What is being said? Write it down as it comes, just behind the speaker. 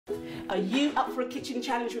Are you up for a kitchen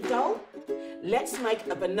challenge with Dole? Let's make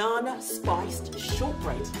a banana spiced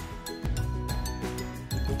shortbread.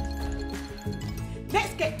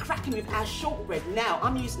 Let's get cracking with our shortbread. Now,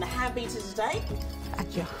 I'm using a hand beater today.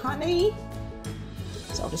 Add your honey.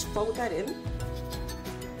 So I'll just fold that in.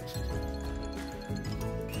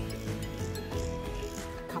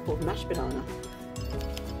 A couple of mashed banana.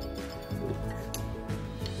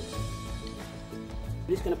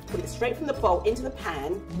 I'm just going to put it straight from the bowl into the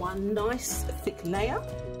pan. One nice thick layer.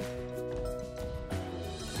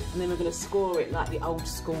 And then we're going to score it like the old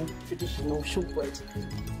school traditional shortbread.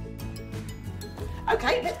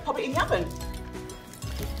 Okay, let's pop it in the oven.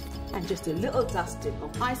 And just a little dusting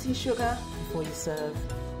of icing sugar before you serve.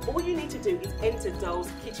 All you need to do is enter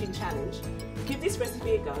Dole's Kitchen Challenge. Give this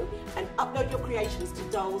recipe a go and upload your creations to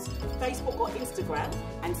Dole's Facebook or Instagram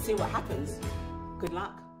and see what happens. Good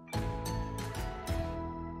luck.